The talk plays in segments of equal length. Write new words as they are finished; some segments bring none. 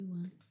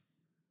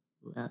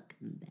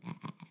Welcome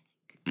back.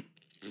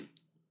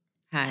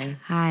 Hi.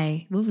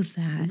 Hi. What was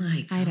that? Oh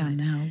my God. I don't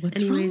know.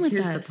 What's Anyways, wrong with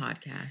here's us? the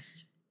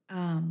podcast.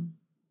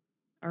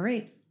 All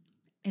right.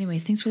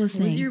 Anyways, thanks for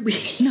listening. What was your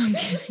week? No, I'm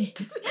kidding.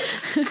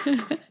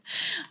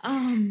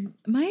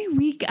 My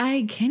week,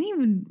 I can't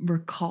even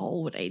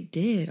recall what I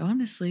did,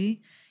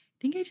 honestly.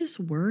 I think I just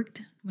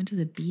worked, went to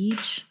the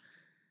beach.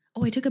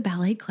 Oh, I took a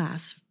ballet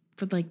class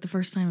for like the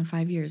first time in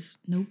 5 years.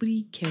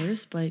 Nobody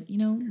cares, but you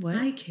know what?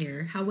 I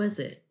care. How was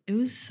it? It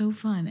was so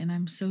fun, and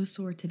I'm so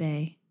sore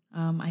today.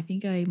 I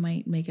think I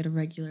might make it a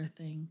regular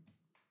thing.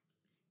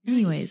 Nice.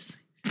 Anyways.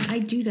 I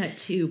do that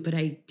too, but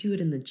I do it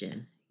in the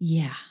gym.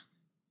 Yeah.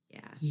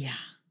 Yeah.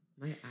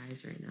 My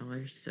eyes right now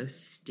are so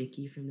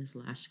sticky from this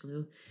lash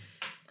glue.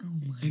 Oh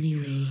my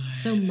Anyways, God.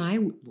 so my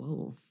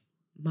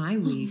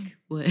week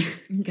was,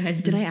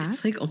 guys, Did I It's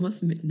ask? like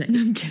almost midnight. No,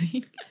 I'm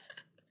kidding.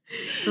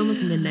 It's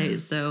almost midnight,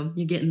 so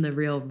you're getting the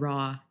real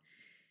raw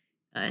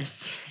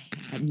us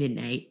at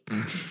midnight.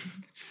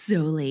 So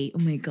late. Oh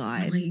my Oh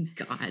God. my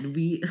God,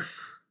 we...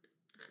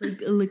 Like,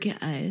 look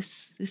at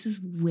us. This is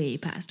way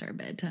past our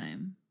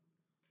bedtime.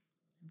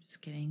 I'm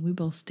just kidding. We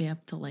both stay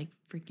up till like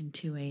freaking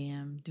 2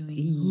 a.m.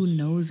 doing who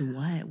knows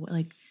what.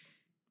 Like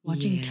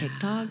watching Yeah.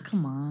 TikTok?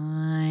 Come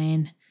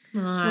on.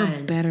 Come on.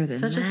 We're better than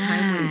Such that. a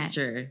time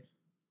waster.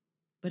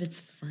 But it's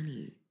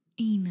funny.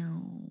 I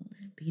know.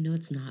 But you know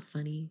it's not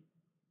funny?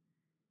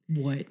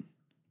 What?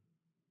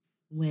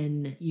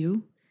 When...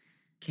 You?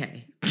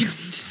 Okay. I'm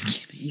just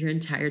kidding. Your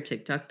entire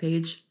TikTok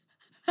page...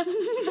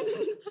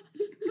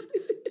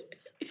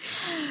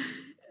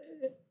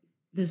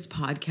 This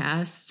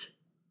podcast.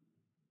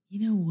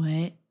 You know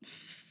what?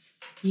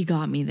 You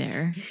got me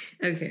there.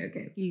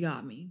 Okay. You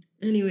got me.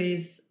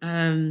 Anyways,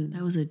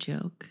 That was a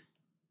joke.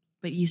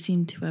 But you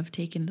seem to have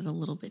taken it a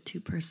little bit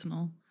too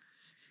personal.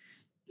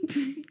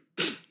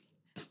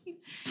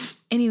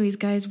 Anyways,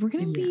 guys, we're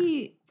going to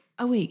be...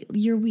 Oh, wait.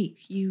 Your week.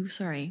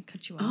 Sorry,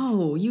 cut you off.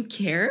 oh, you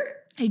care?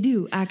 I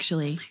do,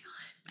 actually. Oh my God.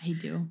 I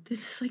do.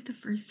 This is like the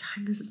first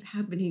time this is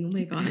happening. Oh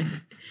my God.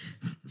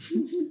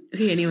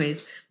 Okay,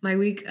 anyways, my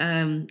week,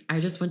 I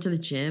just went to the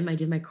gym. I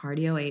did my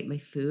cardio. I ate my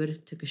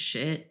food, took a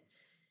shit.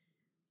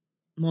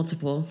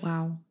 Multiple.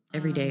 Wow.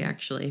 Every day,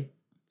 actually.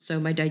 So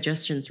my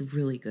digestion's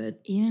really good.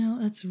 You know,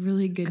 that's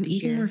really good I'm to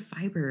eating hear. more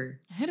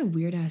fiber. I had a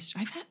weird ass...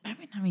 I've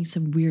been having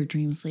some weird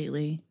dreams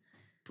lately.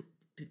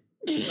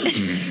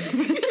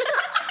 I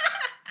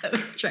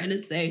was trying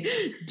to say,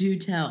 do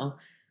tell.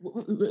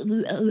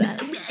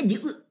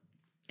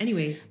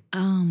 Anyways.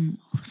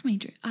 What was my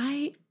dream?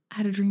 I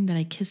had a dream that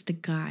I kissed a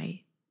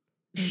guy.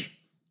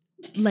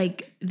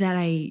 Like that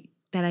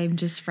I'm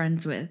just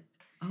friends with.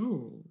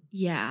 Oh.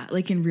 Yeah,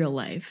 like in real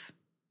life.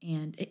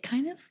 And it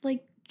kind of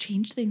like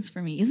changed things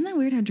for me. Isn't that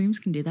weird how dreams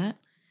can do that?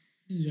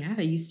 Yeah,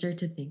 you start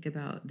to think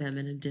about them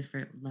in a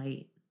different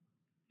light.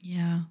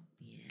 Yeah.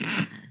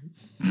 Yeah.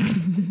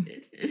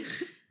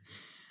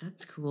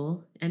 That's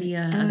cool. Any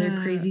other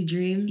crazy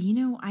dreams? You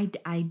know,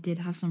 I did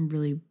have some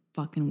really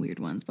fucking weird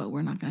ones, but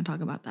we're not going to talk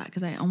about that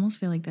because I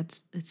almost feel like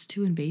it's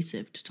too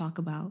invasive to talk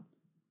about.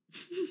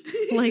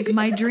 Like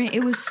my dream,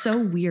 it was so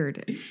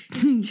weird.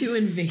 It's too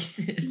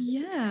invasive.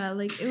 Yeah,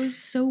 like it was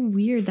so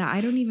weird that I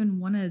don't even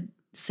want to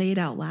say it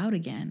out loud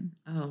again.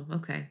 Oh,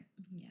 okay.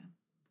 Yeah.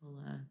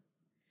 Well,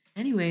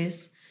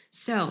 anyways,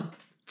 so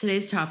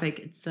today's topic,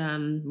 it's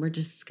we're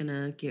just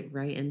gonna get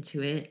right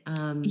into it.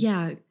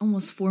 Yeah,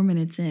 almost 4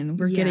 minutes in,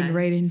 we're getting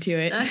right into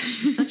it.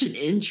 Such an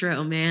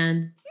intro,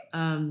 man.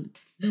 No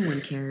one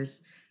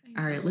cares.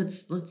 All right,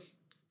 let's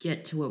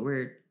get to what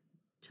we're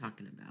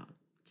talking about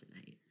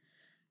tonight.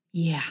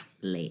 Yeah.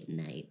 Late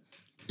night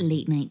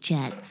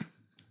chats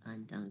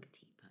on Dunk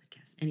Tea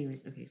Podcast.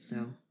 Anyways, okay,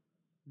 so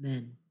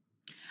men.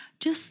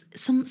 Just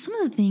some of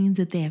the things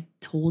that they have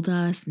told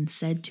us and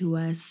said to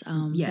us.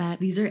 Yes,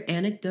 these are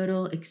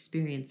anecdotal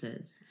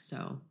experiences.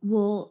 So,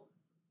 well,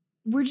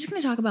 we're just going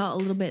to talk about a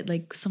little bit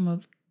like some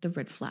of the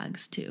red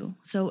flags too.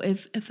 So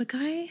if a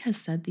guy has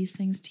said these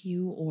things to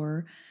you,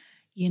 or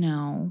you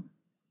know,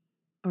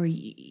 or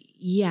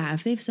yeah,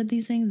 if they've said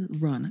these things,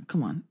 run.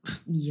 Come on,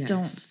 yes.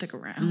 Don't stick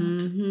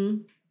around. Mm-hmm.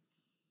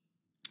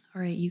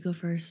 All right, you go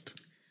first.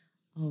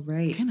 All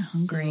right, I'm kind of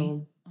hungry.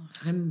 So,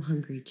 I'm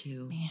hungry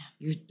too. Man,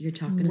 you're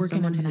talking to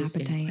someone who's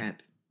in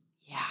prep.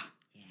 Yeah.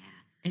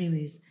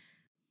 Anyways,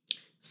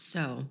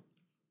 so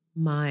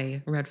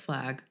my red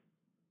flag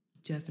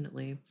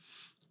definitely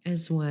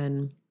is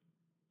when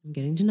I'm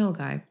getting to know a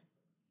guy,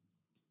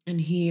 and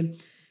he,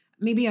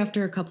 maybe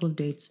after a couple of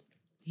dates,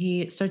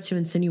 he starts to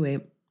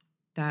insinuate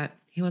that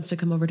he wants to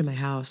come over to my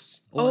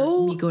house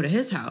or me go to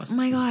his house. Oh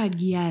my God,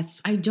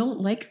 yes. I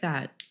don't like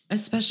that,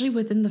 especially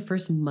within the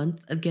first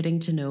month of getting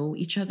to know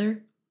each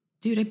other.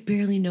 Dude, I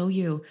barely know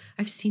you.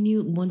 I've seen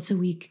you once a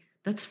week.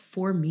 That's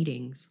 4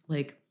 meetings.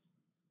 Like,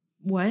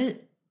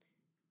 what?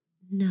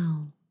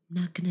 No,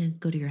 not gonna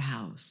go to your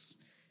house.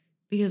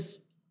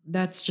 Because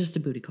that's just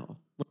a booty call.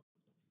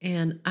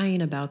 And I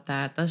ain't about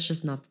that. That's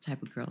just not the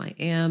type of girl I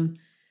am.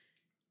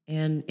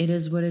 And it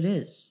is what it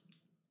is.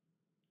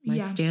 My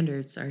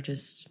standards are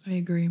just I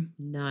agree.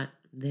 not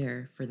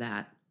there for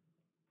that.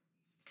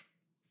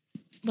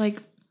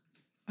 Like,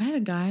 I had a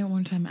guy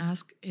one time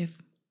ask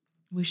if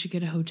we should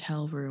get a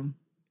hotel room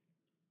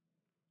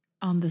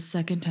on the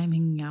second time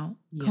hanging out.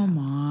 Yeah. Come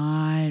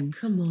on.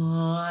 Come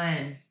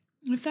on.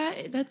 If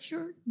that's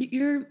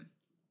you're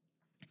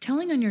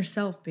telling on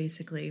yourself,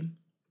 basically.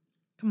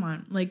 Come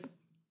on. Like,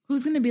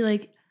 who's going to be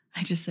like,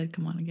 I just said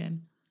come on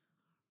again.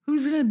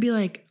 Who's going to be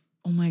like,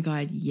 oh my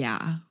God,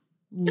 yeah,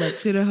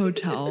 let's get a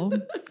hotel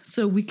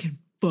so we can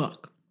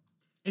fuck.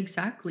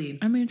 Exactly.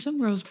 I mean, some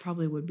girls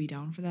probably would be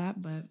down for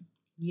that, but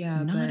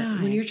yeah, not but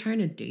I. when you're trying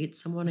to date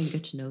someone and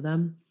get to know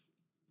them,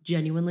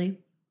 genuinely,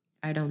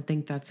 I don't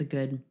think that's a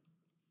good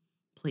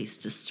place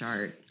to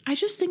start. I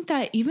just think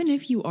that even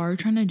if you are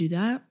trying to do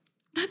that,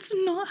 that's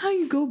not how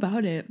you go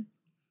about it.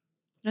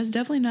 That's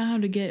definitely not how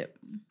to get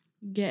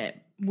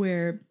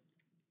where,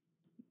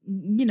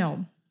 you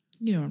know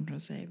what I'm trying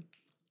to say.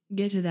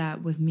 Get to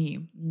that with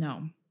me.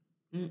 No.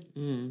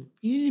 Mm-mm.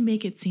 You need to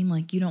make it seem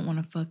like you don't want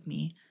to fuck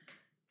me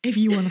if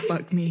you want to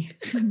fuck me,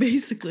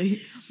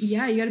 basically.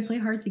 Yeah, you got to play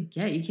hard to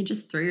get. You can't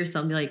just throw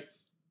yourself and be like,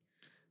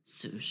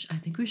 so I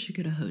think we should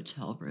get a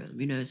hotel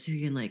room, so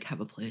you can like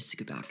have a place to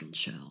go back and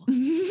chill.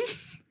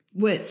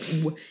 What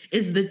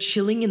is the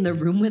chilling in the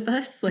room with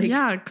us? Like,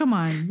 yeah, come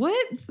on.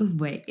 What?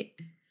 Wait.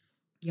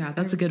 Yeah,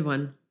 that's a good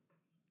one.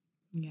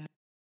 Yeah.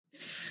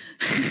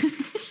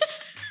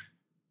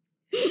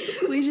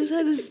 We just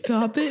had to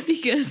stop it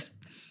because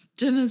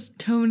Jenna's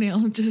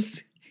toenail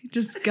just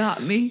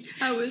got me.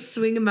 I was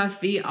swinging my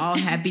feet all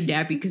happy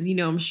dappy because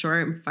I'm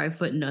short. I'm 5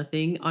 foot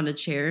nothing on a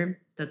chair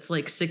that's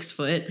like 6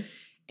 foot,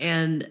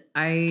 and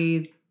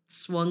I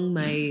swung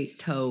my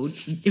toe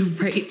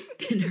right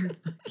in her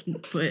fucking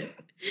foot.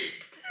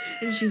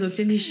 And she looked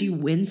at me, she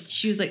winced.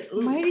 She was like,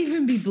 "Ooh." Might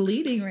even be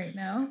bleeding right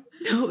now.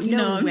 No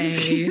I'm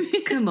just way.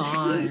 kidding. Come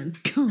on.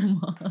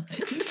 Come on.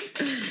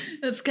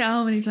 That's kind of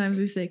how many times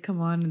we say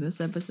come on in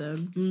this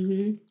episode.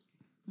 Mm-hmm.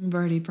 We've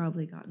already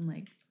probably gotten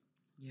like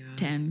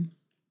 10.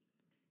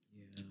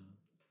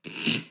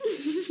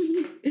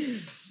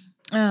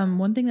 Yeah.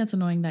 One thing that's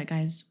annoying that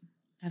guys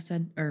have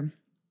said, or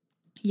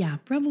yeah,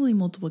 probably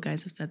multiple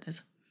guys have said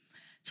this.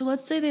 So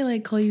let's say they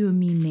like call you a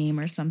mean name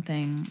or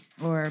something,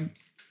 or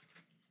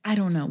I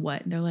don't know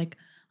what. They're like,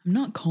 I'm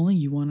not calling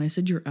you one. I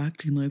said you're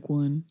acting like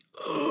one.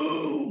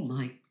 Oh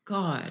my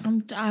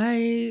God.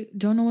 I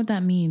don't know what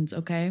that means,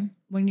 okay?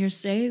 When you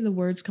say the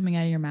words coming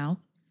out of your mouth,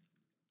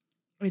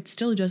 it's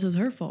still just as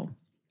hurtful.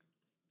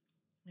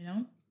 You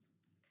know?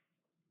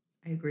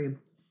 I agree.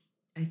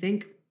 I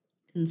think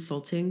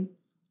insulting,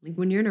 like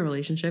when you're in a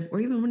relationship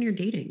or even when you're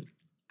dating,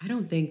 I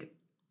don't think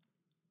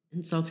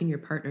insulting your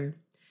partner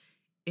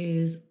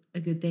is a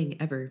good thing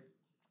ever.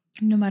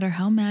 No matter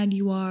how mad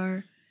you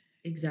are,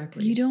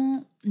 exactly. You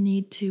don't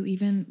need to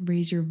even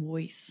raise your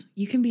voice.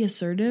 You can be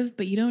assertive,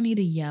 but you don't need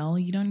to yell.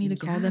 You don't need to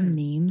call them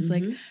names.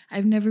 Mm-hmm. Like,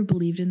 I've never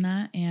believed in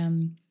that.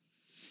 And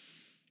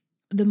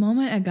the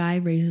moment a guy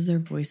raises their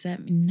voice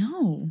at me,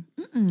 no.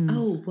 Mm-mm.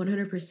 Oh,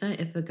 100%.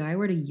 If a guy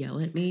were to yell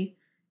at me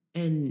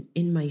and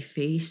in my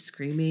face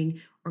screaming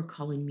or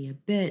calling me a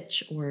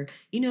bitch or,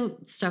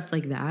 stuff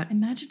like that,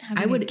 Imagine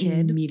having I would a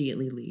kid.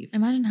 immediately leave.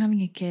 Imagine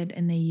having a kid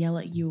and they yell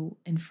at you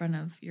in front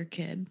of your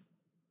kid.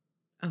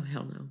 Oh,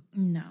 hell no.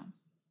 No.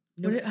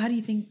 Nope. How do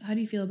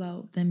you feel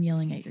about them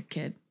yelling at your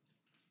kid?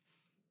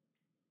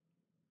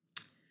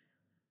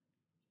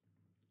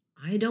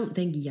 I don't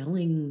think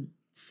yelling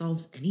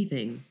solves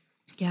anything.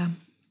 Yeah,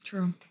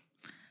 true.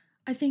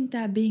 I think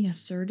that being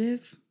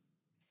assertive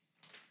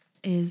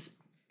is...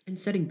 And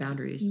setting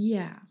boundaries.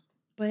 Yeah.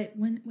 But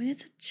when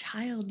it's a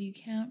child, you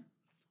can't...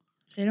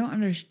 They don't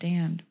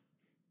understand.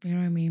 You know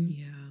what I mean?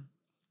 Yeah.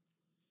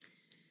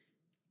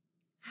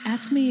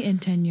 Ask me in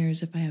 10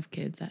 years if I have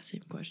kids, that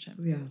same question.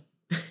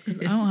 Yeah.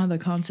 I don't have the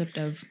concept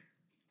of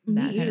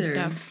that kind of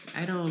stuff.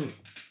 I don't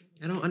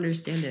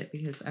understand it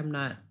because I'm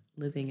not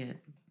living it.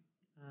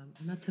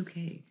 And that's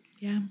okay.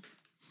 Yeah.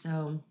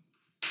 So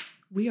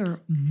we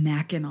are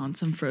macking on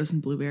some frozen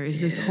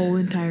blueberries this whole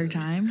entire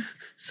time.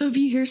 So if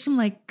you hear some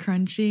like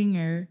crunching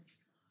or,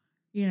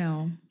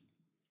 Yeah.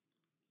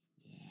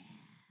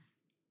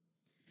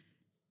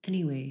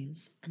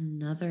 Anyways,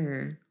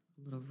 another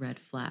little red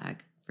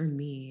flag for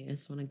me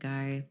is when a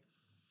guy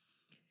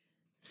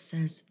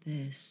says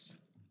this.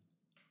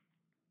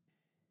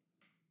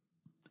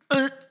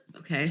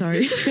 Okay.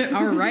 Sorry.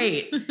 All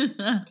right.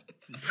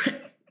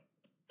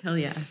 Hell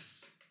yeah.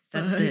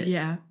 That's it.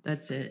 Yeah.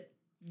 That's it.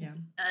 Yeah.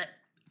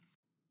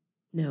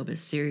 No, but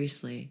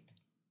seriously,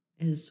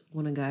 is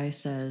when a guy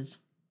says,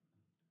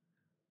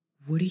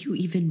 what do you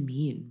even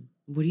mean?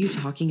 What are you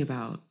talking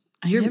about?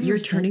 You're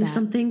turning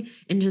something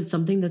into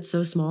something that's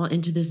so small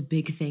into this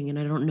big thing, and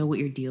I don't know what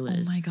your deal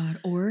is. Oh my God.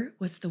 Or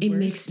what's the worst? It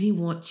makes me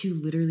want to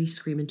literally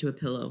scream into a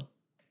pillow.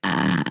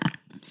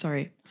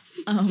 Sorry.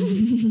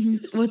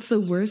 What's the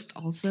worst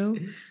also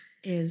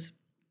is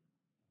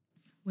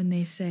when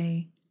they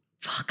say,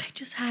 fuck, I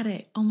just had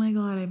it. Oh my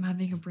God, I'm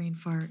having a brain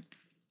fart.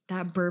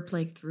 That burp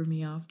like threw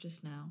me off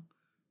just now.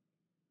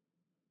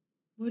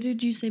 What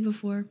did you say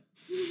before?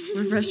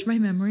 Refresh my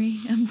memory.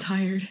 I'm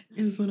tired.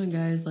 It's when a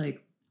guy's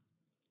like,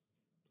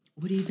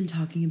 What are you even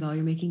talking about?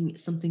 You're making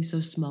something so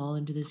small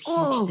into this huge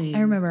Oh, thing.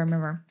 I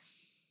remember.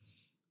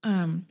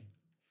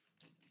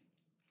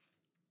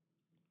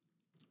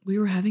 We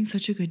were having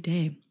such a good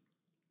day.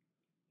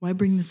 Why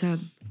bring this up?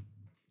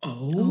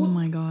 Oh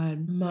my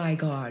God. My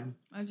God.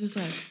 I just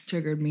like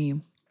triggered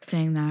me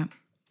saying that.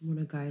 When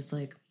a guy's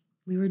like,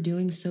 we were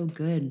doing so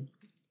good.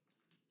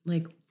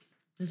 Like,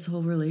 this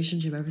whole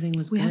relationship, everything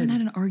was We good. haven't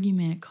had an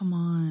argument. Come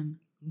on.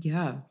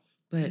 Yeah.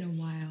 But In a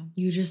while.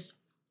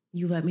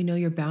 you let me know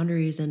your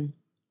boundaries and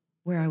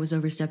where I was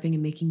overstepping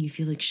and making you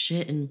feel like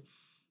shit. And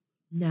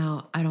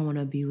now I don't want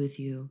to be with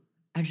you.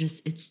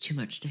 It's too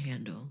much to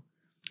handle.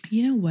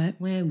 You know what?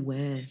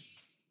 When?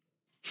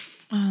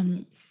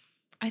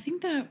 I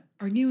think that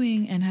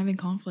arguing and having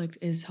conflict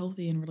is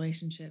healthy in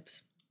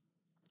relationships.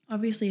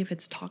 Obviously, if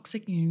it's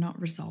toxic and you're not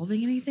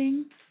resolving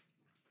anything,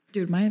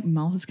 dude, my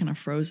mouth is kind of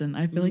frozen.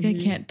 I feel like I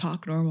can't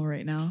talk normal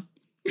right now.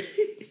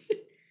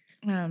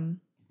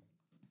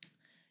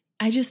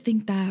 I just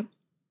think that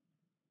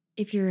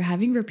if you're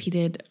having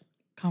repeated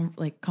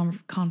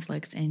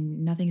conflicts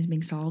and nothing's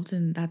being solved,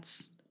 then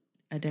that's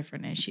a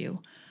different issue.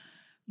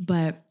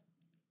 But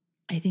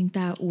I think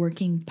that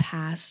working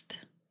past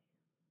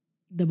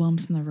the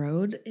bumps in the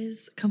road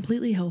is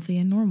completely healthy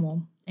and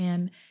normal.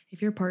 And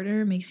if your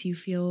partner makes you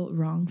feel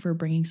wrong for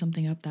bringing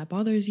something up that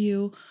bothers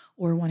you,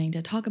 or wanting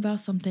to talk about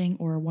something,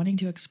 or wanting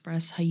to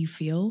express how you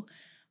feel,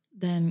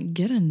 then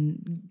get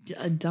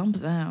a dump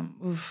them.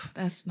 Oof,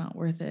 that's not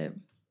worth it.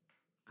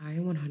 I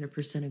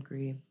 100%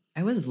 agree.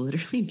 I was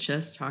literally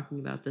just talking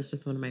about this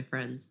with one of my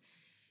friends.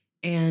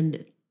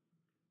 And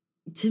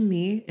to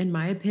me, in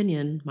my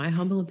opinion, my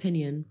humble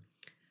opinion,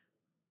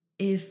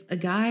 if a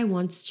guy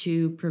wants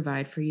to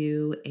provide for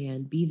you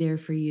and be there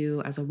for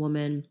you as a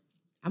woman,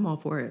 I'm all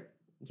for it.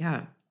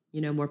 Yeah,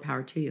 more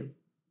power to you.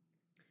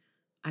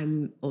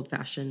 I'm old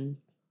fashioned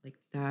like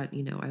that.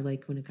 I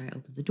like when a guy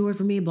opens the door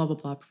for me, blah, blah,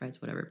 blah,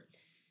 provides whatever.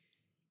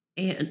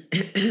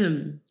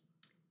 And,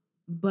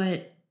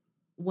 but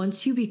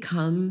once you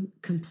become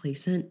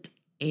complacent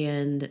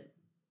and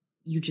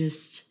you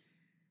just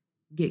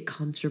get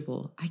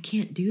comfortable, I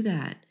can't do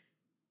that.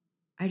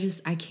 I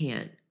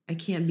can't. I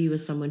can't be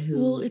with someone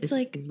who is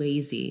like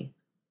lazy.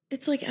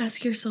 It's like,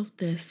 ask yourself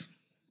this.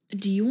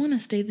 Do you want to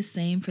stay the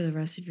same for the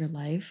rest of your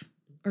life?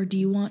 Or do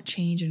you want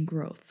change and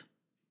growth?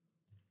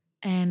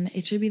 And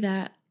it should be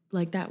that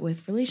like that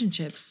with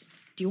relationships.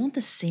 Do you want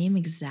the same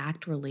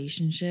exact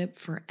relationship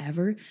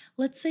forever?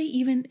 Let's say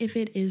even if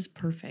it is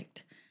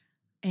perfect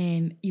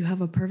and you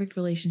have a perfect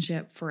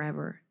relationship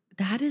forever.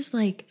 That is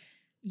like,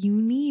 you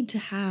need to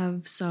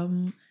have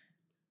some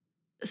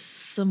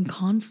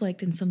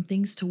conflict and some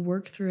things to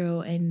work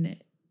through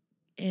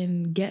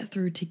and get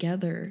through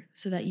together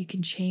so that you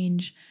can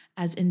change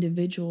as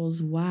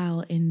individuals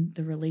while in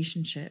the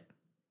relationship.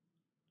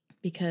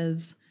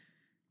 Because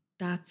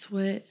that's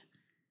what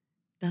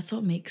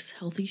makes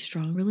healthy,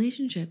 strong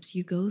relationships.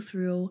 You go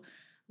through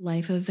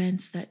life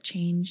events that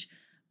change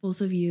both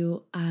of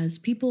you as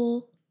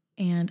people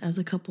and as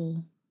a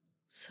couple.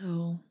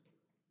 So,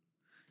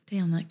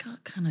 damn, that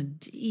got kind of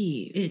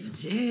deep. It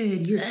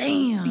did.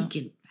 Damn. You're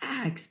speaking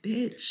facts,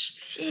 bitch.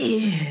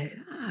 Shit.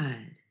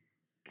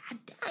 God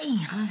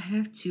damn. I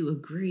have to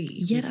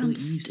agree. Yet I'm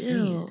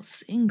still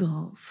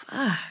single.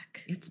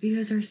 Fuck. It's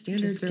because our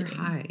standards are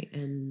high.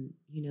 And,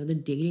 the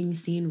dating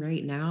scene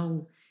right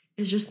now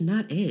is just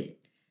not it.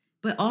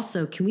 But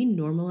also, can we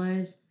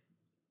normalize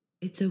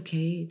it's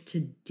okay to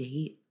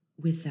date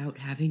without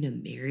having to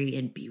marry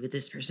and be with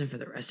this person for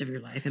the rest of your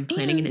life and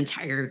planning an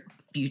entire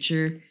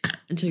future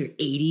until you're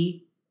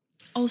 80?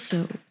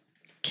 Also,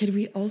 could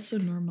we also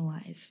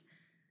normalize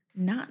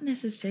not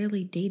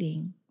necessarily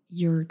dating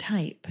your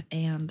type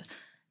and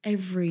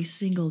every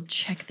single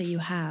check that you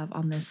have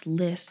on this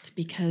list,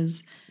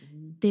 because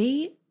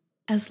they,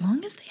 as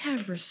long as they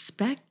have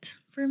respect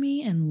for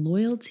me and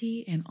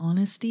loyalty and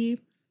honesty,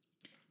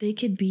 they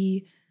could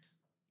be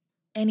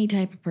any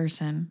type of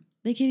person.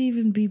 They could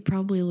even be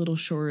probably a little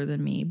shorter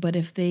than me, but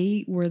if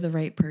they were the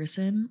right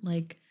person,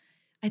 like,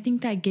 I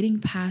think that getting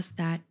past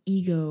that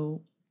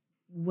ego,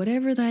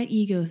 whatever that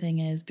ego thing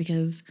is,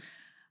 because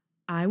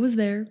I was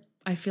there.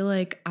 I feel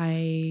like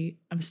I'm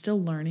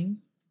still learning,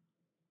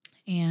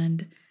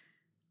 and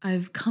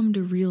I've come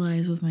to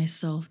realize with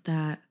myself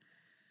that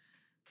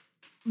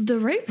the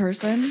right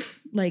person,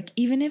 like,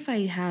 even if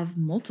I have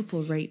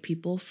multiple right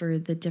people for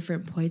the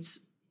different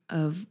points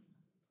of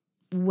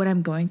what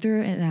I'm going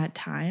through at that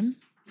time,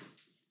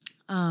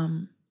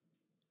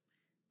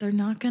 they're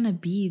not gonna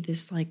be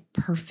this like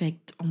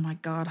perfect, oh my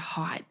God,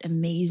 hot,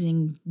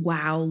 amazing,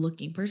 wow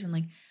looking person.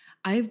 Like,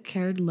 I've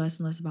cared less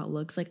and less about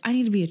looks. Like, I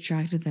need to be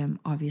attracted to them.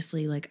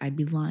 Obviously, like, I'd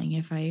be lying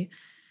if I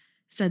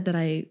said that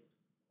I,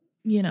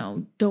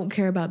 don't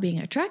care about being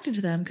attracted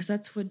to them, because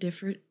that's what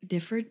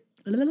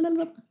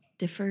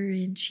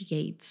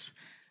differentiates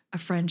a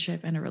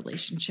friendship and a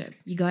relationship.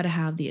 You got to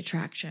have the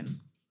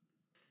attraction.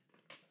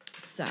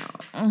 So,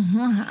 can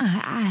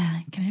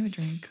I have a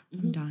drink?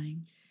 I'm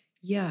dying.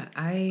 Yeah,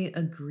 I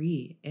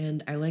agree.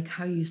 And I like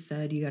how you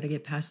said you got to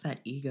get past that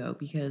ego,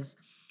 because,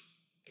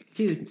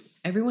 dude,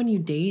 everyone you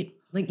date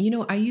Like, you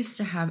know, I used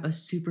to have a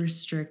super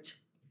strict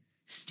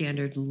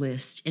standard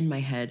list in my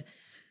head.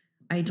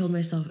 I told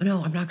myself,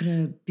 no, I'm not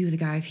going to be with a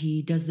guy if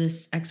he does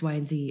this X, Y,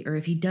 and Z, or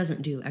if he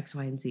doesn't do X,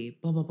 Y, and Z,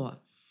 blah, blah, blah.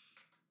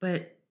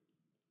 But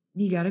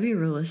you got to be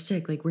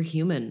realistic. Like, we're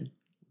human.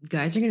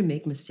 Guys are going to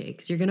make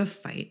mistakes. You're going to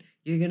fight.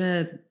 They're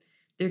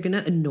going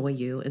to annoy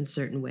you in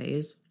certain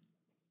ways.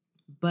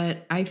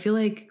 But I feel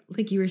like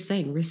you were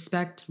saying,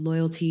 respect,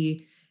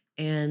 loyalty,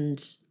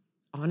 and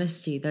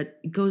honesty,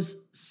 that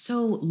goes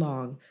so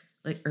long.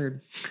 Like,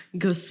 or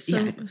goes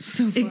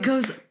So far. it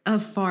goes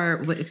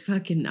afar. I'm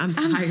tired. I'm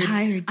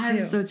tired, I'm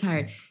too. so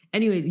tired.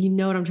 Anyways, you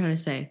know what I'm trying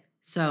to say.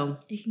 So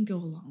It can go a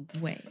long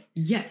way.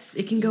 yes,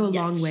 it can go a Yes.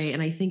 long way,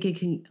 and I think it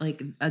can,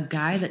 like, a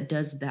guy that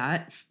does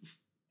that,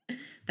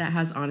 that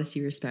has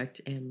honesty, respect,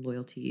 and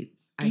loyalty.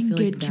 I And feel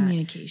good like that,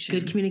 communication.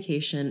 good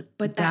communication,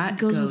 But that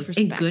goes with and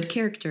respect. good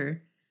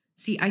character.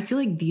 See, I feel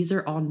like these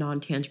are all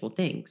non-tangible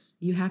things.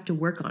 You have to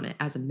work on it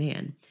as a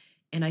man,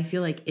 and I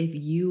feel like if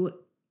you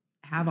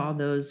have all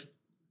those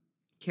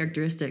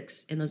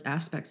characteristics and those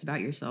aspects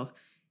about yourself,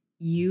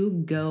 you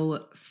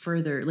go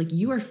further. Like,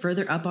 you are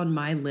further up on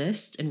my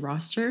list and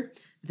roster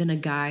than a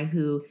guy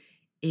who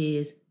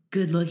is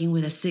good looking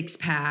with a six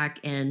pack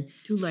and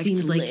Who likes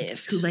seems to like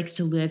lift. who likes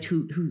to lift,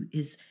 who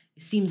is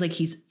seems like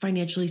he's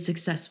financially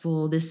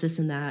successful, this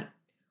and that.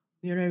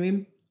 You know what I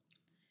mean?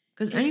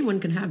 Because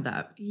anyone can have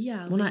that.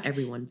 Yeah. Well, not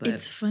everyone, but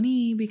It's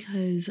funny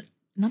because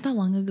not that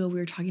long ago we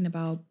were talking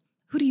about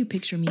who do you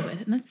picture me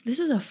with? And this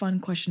is a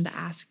fun question to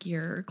ask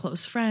your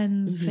close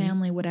friends, Mhm.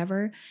 family,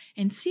 whatever,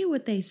 and see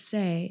what they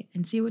say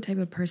and see what type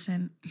of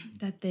person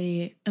that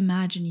they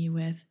imagine you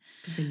with.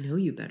 because they know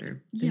you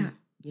better. than, Yeah.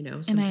 you know,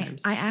 And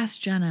sometimes. I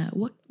asked Jenna,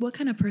 what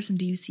kind of person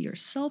do you see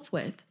yourself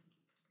with?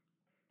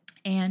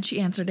 And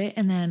she answered it.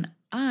 And then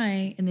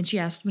she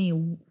asked me,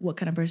 what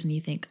kind of person do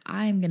you think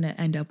I'm going to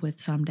end up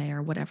with someday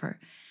or whatever?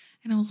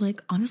 And I was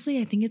like, honestly,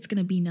 I think it's going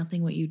to be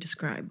nothing what you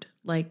described.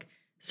 Like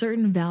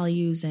certain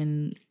values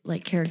and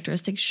like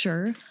characteristics,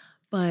 sure.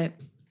 But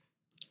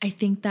I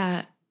think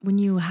that when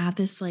you have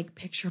this like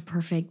picture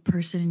perfect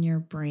person in your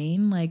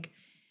brain, like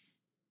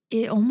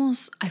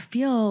I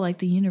feel like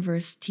the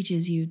universe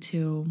teaches you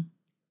to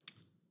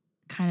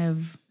kind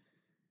of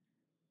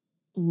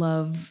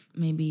love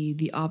maybe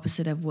the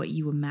opposite of what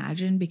you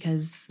imagine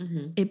because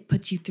Mhm. it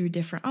puts you through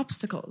different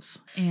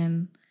obstacles.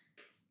 And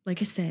like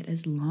I said,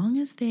 as long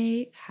as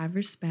they have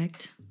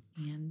respect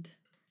and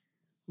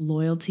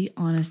loyalty,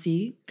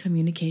 honesty,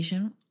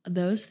 communication,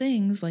 those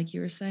things, like you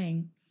were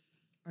saying,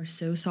 are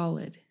so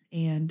solid.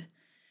 And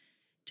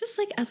just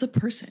like as a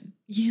person,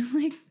 you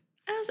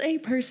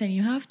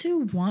have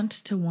to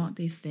want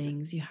these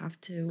things. You have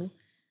to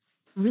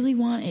really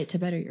want it to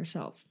better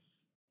yourself.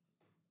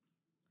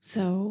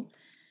 So,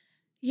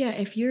 yeah,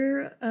 if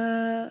you're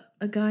a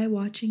guy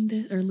watching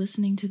this or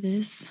listening to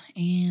this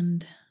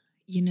and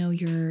you know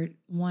you're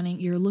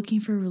looking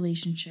for a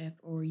relationship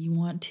or you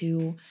want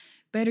to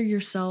better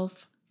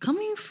yourself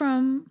coming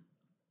from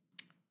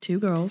two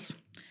girls,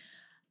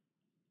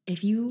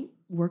 if you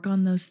work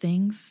on those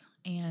things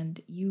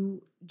and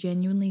you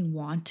genuinely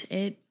want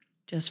it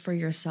just for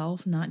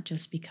yourself, not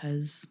just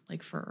because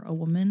like for a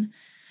woman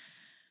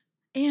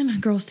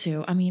and girls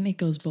too. I mean, it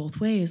goes both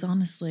ways,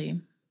 honestly.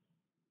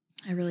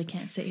 I really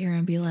can't sit here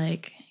and be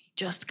like,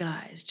 just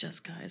guys,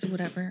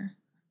 whatever.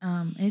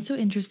 And it's so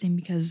interesting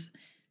because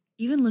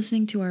even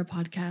listening to our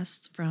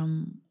podcasts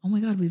from, oh my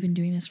God, we've been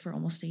doing this for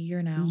almost a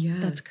year now. Yeah.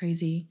 That's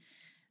crazy.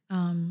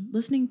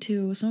 Listening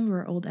to some of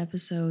our old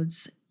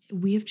episodes,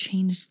 we have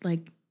changed.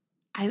 Like,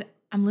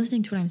 I'm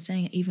listening to what I'm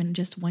saying even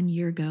just 1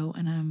 year ago,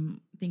 and I'm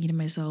thinking to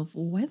myself,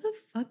 why the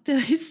fuck did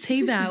I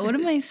say that? What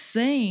am I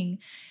saying?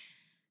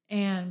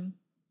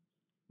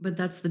 But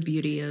that's the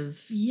beauty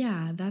of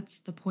Yeah, that's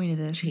the point of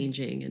this.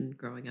 changing and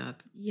growing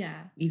up,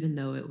 Yeah. even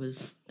though it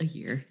was a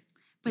year.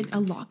 But a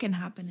lot can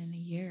happen in a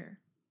year.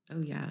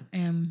 Oh, yeah. I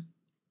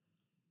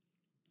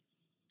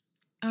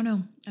don't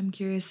know. I'm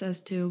curious as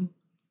to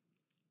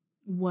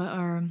what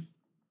our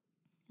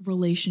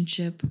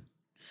relationship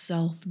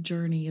self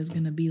journey is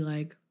going to be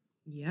like.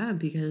 Yeah,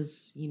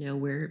 because, you know,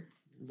 we're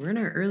in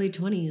our early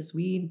 20s.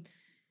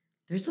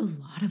 There's a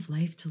lot of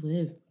life to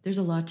live. There's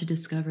a lot to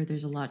discover.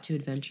 There's a lot to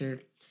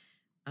adventure.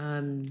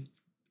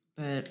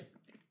 But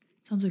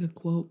Sounds like a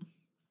quote.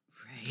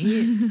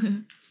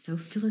 right? So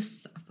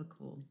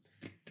philosophical.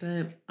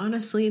 But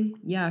honestly,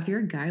 yeah, if you're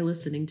a guy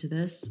listening to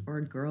this or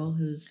a girl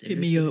who's Hit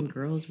me interested in up.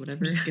 girls,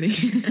 whatever. Just kidding.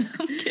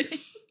 I'm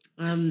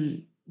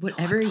kidding.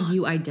 Whatever No, I'm not.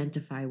 you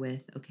identify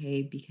with,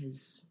 okay?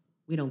 Because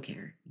we don't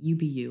care. You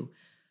be you.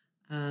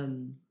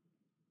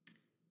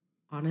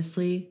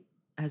 Honestly,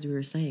 as we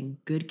were saying,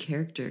 good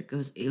character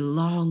goes a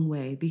long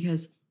way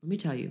because let me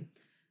tell you,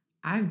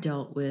 I've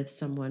dealt with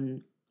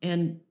someone,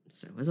 and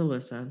so has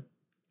Alyssa,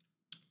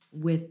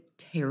 with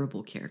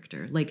terrible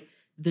character. Like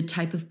the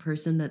type of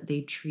person that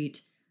they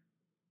treat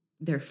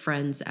their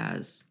friends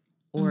as,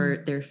 or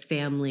their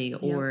family,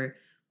 or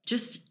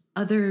just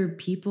other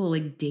people,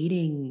 like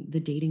the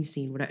dating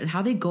scene, whatever,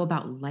 how they go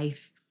about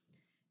life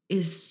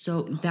is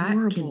so, that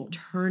Horrible. can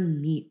turn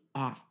me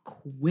off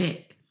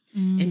quick.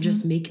 and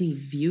just make me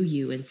view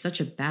you in such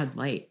a bad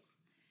light.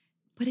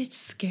 But it's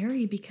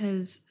scary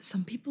because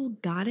some people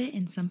got it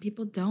and some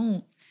people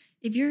don't.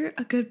 If you're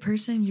a good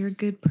person, you're a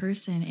good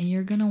person, and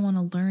you're going to want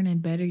to learn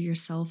and better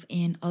yourself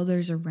and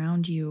others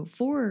around you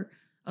for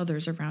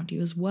others around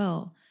you as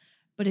well.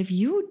 But if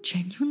you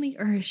genuinely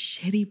are a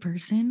shitty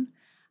person,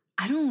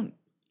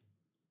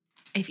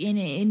 if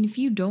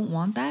you don't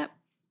want that,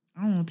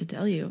 I don't know what to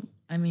tell you.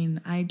 I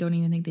mean, I don't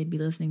even think they'd be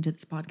listening to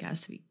this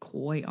podcast, to be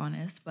quite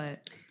honest,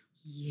 but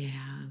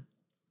yeah,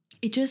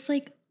 it just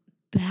like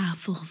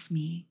baffles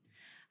me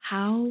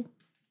how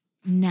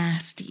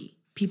nasty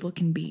people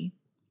can be.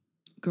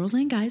 Girls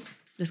and guys,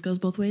 this goes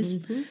both ways.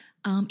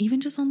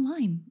 Even just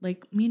online.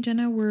 Like me and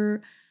Jenna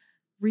were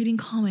reading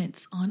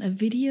comments on a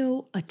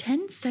video, a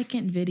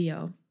 10-second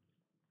video,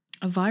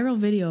 a viral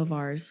video of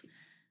ours,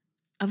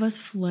 of us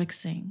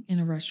flexing in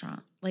a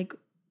restaurant. Like,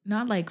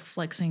 not like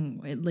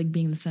flexing, like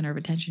being the center of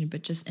attention,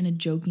 but just in a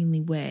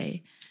jokingly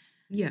way.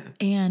 Yeah.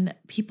 And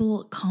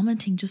people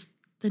commenting just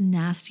the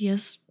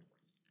nastiest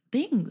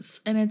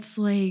things. And it's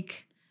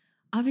like,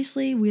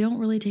 obviously, we don't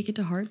really take it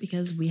to heart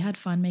because we had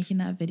fun making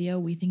that video.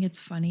 We think it's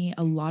funny.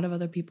 A lot of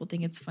other people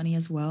think it's funny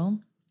as well.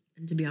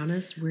 And to be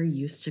honest, we're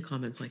used to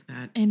comments like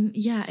that. And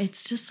yeah,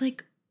 it's just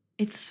like,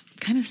 it's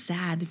kind of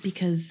sad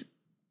because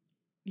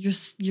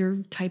you're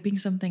typing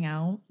something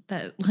out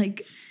that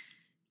like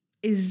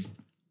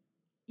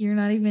you're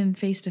not even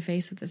face to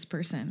face with this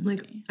person.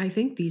 Like, I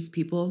think these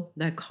people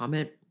that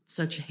comment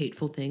such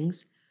hateful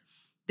things,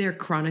 they're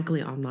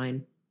chronically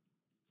online.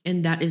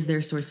 And that is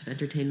their source of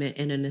entertainment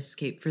and an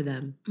escape for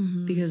them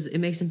because it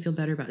makes them feel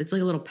better about it. It's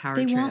like a little power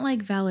trip. They want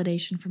like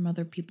validation from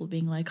other people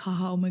being like,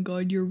 haha, oh my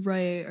God, you're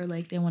right. Or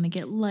like they want to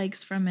get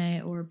likes from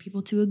it or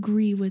people to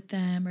agree with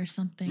them or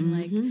something.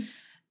 Like,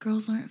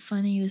 girls aren't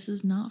funny. This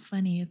is not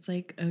funny. It's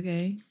like,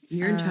 okay.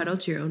 You're entitled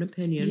to your own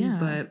opinion,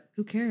 but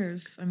who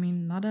cares? I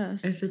mean, not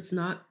us. If it's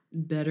not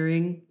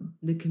bettering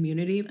the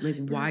community,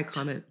 like why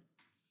comment?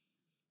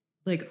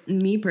 Like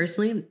me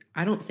personally,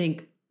 I don't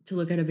think to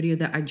look at a video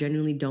that I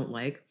genuinely don't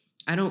like,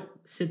 I don't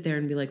sit there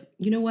and be like,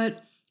 you know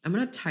what? I'm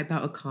going to type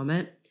out a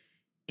comment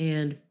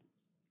and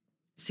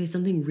say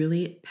something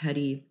really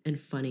petty and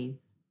funny.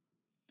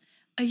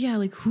 Yeah,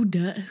 like who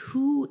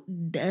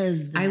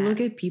does that? I look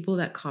at people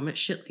that comment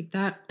shit like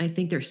that. I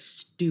think they're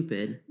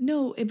stupid.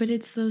 No, but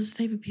it's those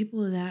type of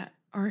people that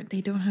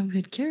they don't have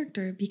good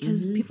character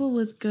because people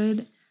with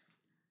good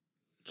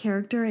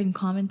character and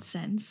common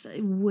sense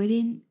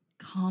wouldn't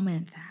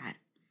comment that.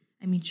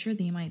 I mean, sure,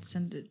 they might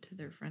send it to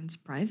their friends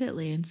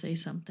privately and say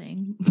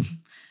something,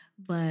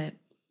 but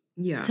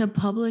yeah, to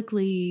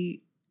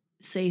publicly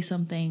say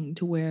something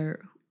to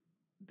where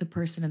the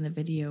person in the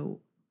video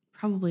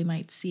probably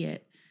might see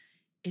it,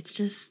 it's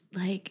just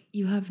like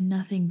you have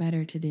nothing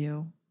better to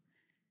do.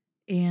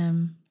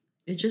 And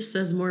it just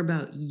says more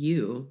about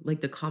you,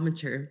 like the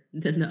commenter,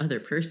 than the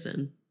other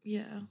person.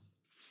 Yeah.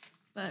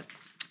 But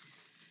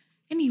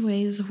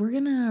anyways, we're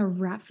going to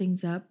wrap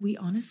things up. We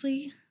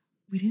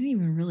didn't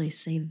even really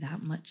say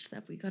that much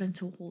stuff. We got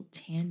into a whole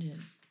tangent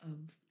of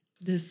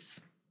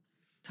this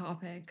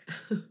topic.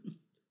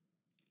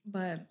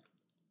 But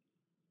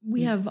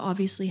we have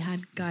obviously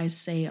had guys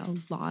say a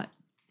lot.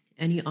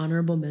 Any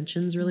honorable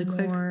mentions really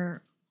quick?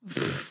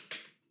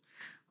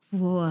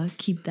 We'll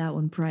keep that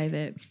one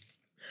private.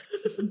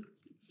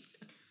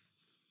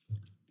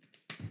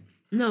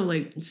 No,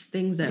 like just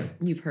things that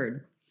you've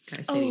heard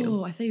guys say to you.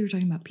 Oh, I thought you were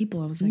talking about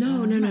people. I was like,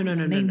 no.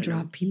 Name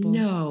drop people.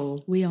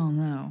 No. We all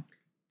know.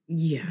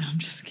 Yeah. No, I'm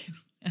just kidding.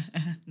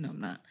 No,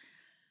 I'm not.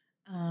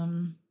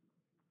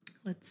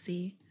 Let's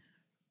see.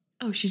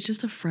 Oh, she's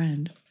just a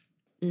friend.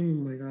 Oh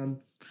my God.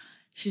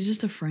 She's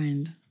just a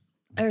friend.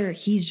 Or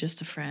he's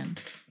just a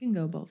friend. You can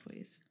go both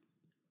ways.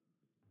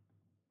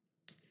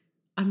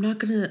 I'm not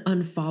going to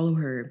unfollow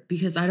her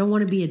because I don't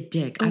want to be a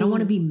dick. I don't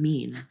want to be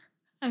mean.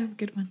 I have a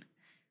good one.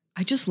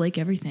 I just like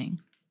everything.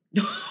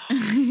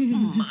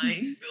 Oh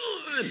my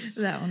God.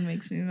 That one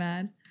makes me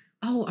mad.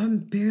 Oh, I'm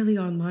barely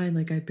online.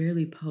 Like I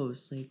barely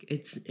post. Like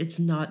it's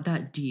not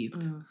that deep.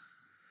 That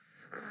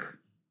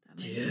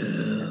makes me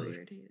so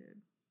irritated.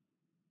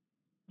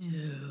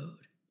 Dude.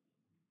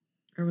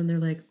 Or when they're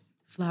like,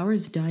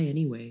 flowers die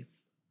anyway.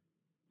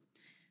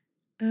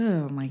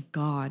 Oh my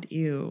God,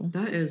 ew.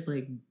 That is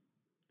like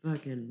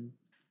fucking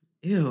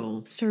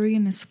ew. So are we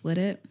gonna split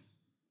it?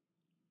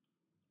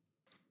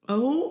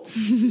 Oh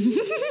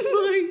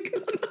my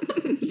God.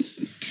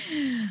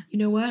 You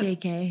know what?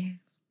 JK.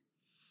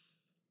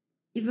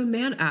 If a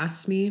man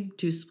asks me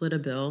to split a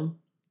bill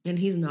and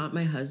he's not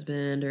my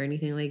husband or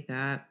anything like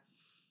that,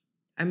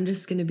 I'm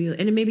just going to be,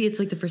 and maybe it's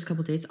like the first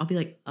couple days, I'll be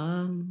like,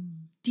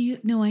 do you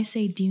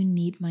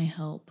need my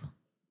help?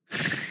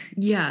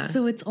 Yeah.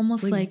 So it's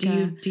almost like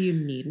do you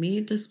need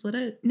me to split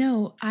it?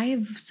 No,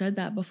 I've said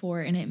that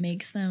before and it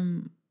makes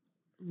them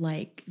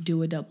like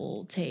do a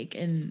double take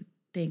and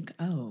think,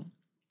 oh,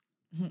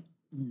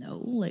 no,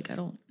 like I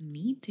don't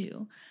need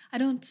to. I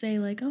don't say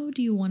like, oh,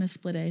 do you want to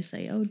split it? I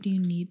say, oh, do you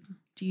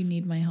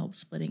need my help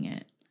splitting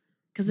it?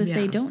 Because if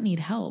they don't need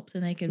help,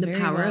 then they can the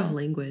power of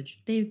language.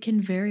 They can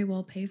very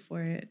well pay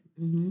for it.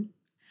 Mm-hmm.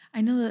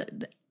 I know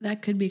that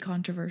that could be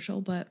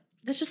controversial, but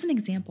that's just an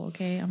example,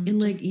 okay?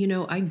 And like, you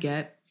know, I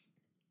get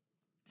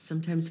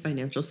sometimes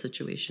financial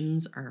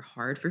situations are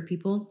hard for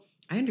people.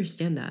 I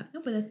understand that.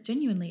 No, but that's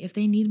genuinely, if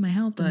they need my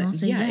help, then they'll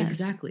say yeah, yes.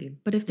 exactly.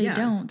 But if they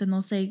don't, then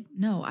they'll say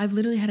no. I've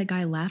literally had a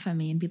guy laugh at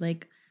me and be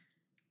like,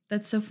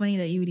 that's so funny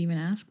that you would even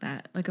ask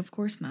that. Like, of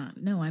course not.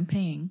 No, I'm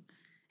paying.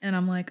 And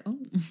I'm like, oh,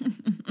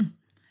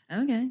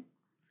 okay.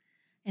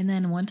 And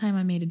then one time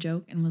I made a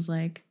joke and was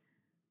like,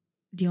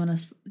 do you want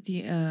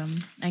to,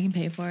 I can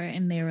pay for it.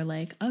 And they were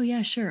like, oh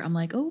yeah, sure. I'm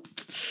like, oh,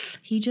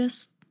 he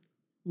just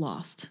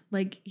lost.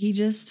 Like, he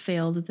just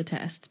failed the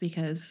test,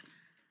 because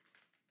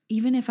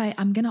even if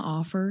I'm going to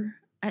offer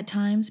at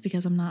times,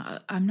 because I'm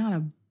not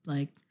a,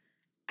 like,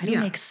 I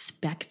don't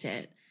expect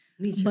it.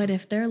 Me too. But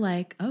if they're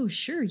like, oh,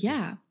 sure,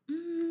 yeah.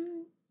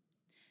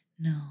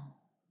 No.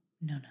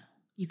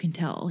 You can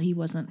tell he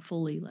wasn't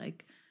fully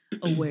like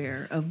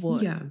aware of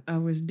what I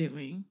was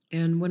doing.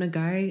 And when a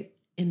guy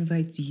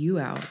invites you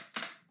out,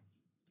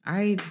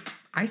 I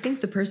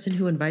think the person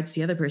who invites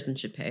the other person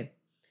should pay,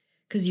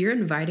 because you're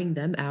inviting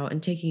them out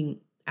and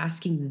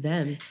asking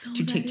them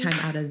to take time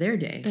out of their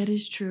day. That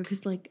is true.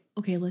 Because like,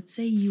 okay, let's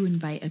say you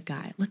invite a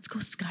guy, let's go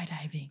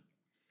skydiving.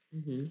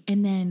 Mm-hmm.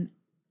 And then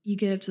you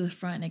get up to the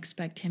front and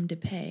expect him to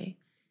pay.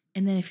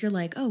 And then if you're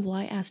like, oh, well,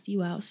 I asked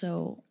you out,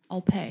 so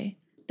I'll pay.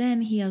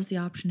 Then he has the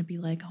option to be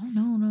like, oh,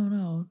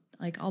 no.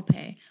 Like, I'll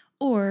pay.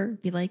 Or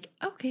be like,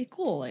 okay,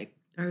 cool. Like,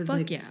 or fuck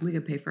like, yeah. We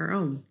could pay for our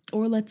own.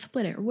 Or let's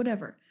split it or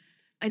whatever.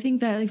 I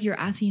think that if you're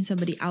asking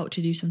somebody out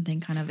to do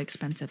something kind of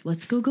expensive,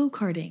 let's go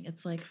go-karting.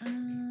 It's like,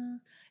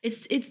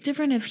 it's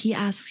different if he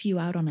asks you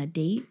out on a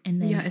date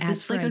and then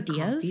asks for like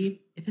ideas.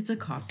 If it's a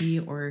coffee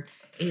or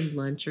a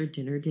lunch or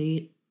dinner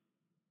date,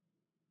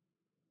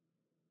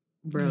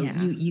 bro,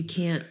 you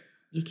can't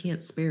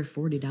spare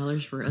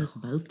 $40 for us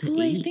both to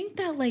eat. I think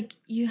that like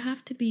you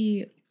have to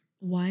be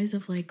wise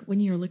of like, when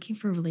you're looking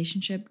for a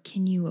relationship,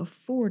 can you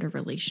afford a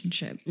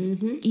relationship?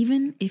 Mm-hmm.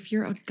 Even if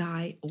you're a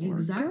guy or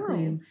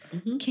girl,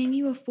 mm-hmm. Can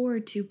you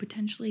afford to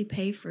potentially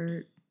pay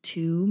for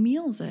 2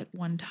 meals at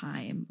one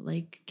time?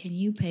 Like, can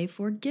you pay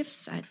for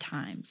gifts at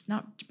times?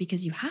 Not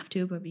because you have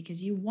to, but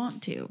because you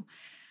want to.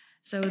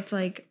 So it's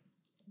like,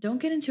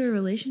 don't get into a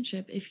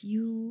relationship if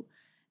you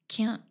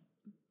can't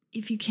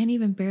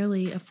even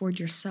barely afford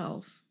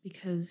yourself,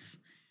 because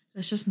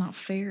that's just not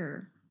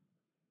fair.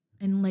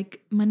 And like,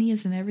 money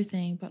isn't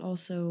everything, but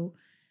also,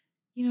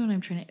 you know what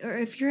I'm trying to, or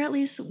if you're at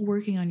least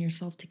working on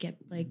yourself to get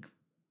like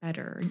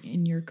better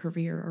in your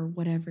career or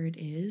whatever it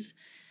is.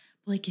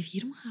 But like, if you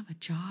don't have a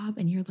job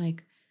and you're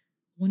like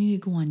wanting to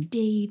go on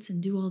dates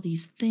and do all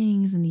these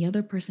things, and the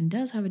other person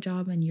does have a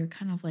job and you're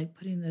kind of like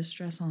putting the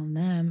stress on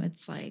them,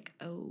 it's like,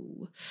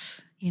 oh,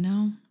 you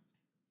know,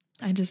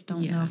 I just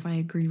don't know if I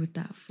agree with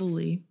that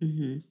fully.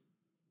 Mm-hmm.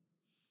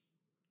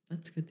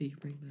 That's good that you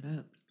bring that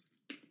up.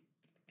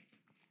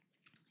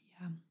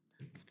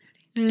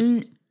 Yeah.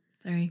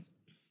 Sorry.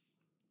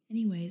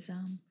 Anyways,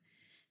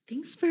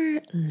 thanks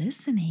for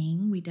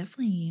listening. We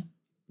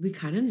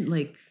kind of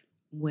like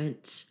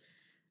went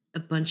a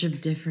bunch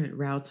of different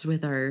routes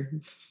with our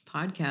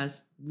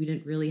podcast. We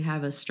didn't really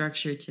have a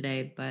structure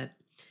today, but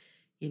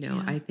you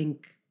know, I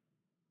think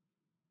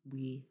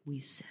we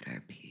said our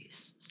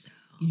piece. So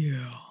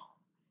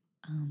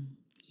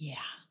yeah.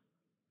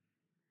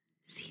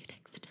 See you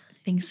next time.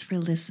 Thanks for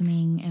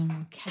listening, and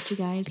we'll catch you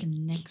guys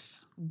in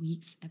next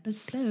week's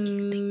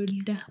episode.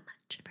 Thank you so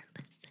much for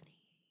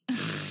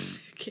listening.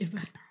 Okay,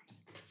 bye.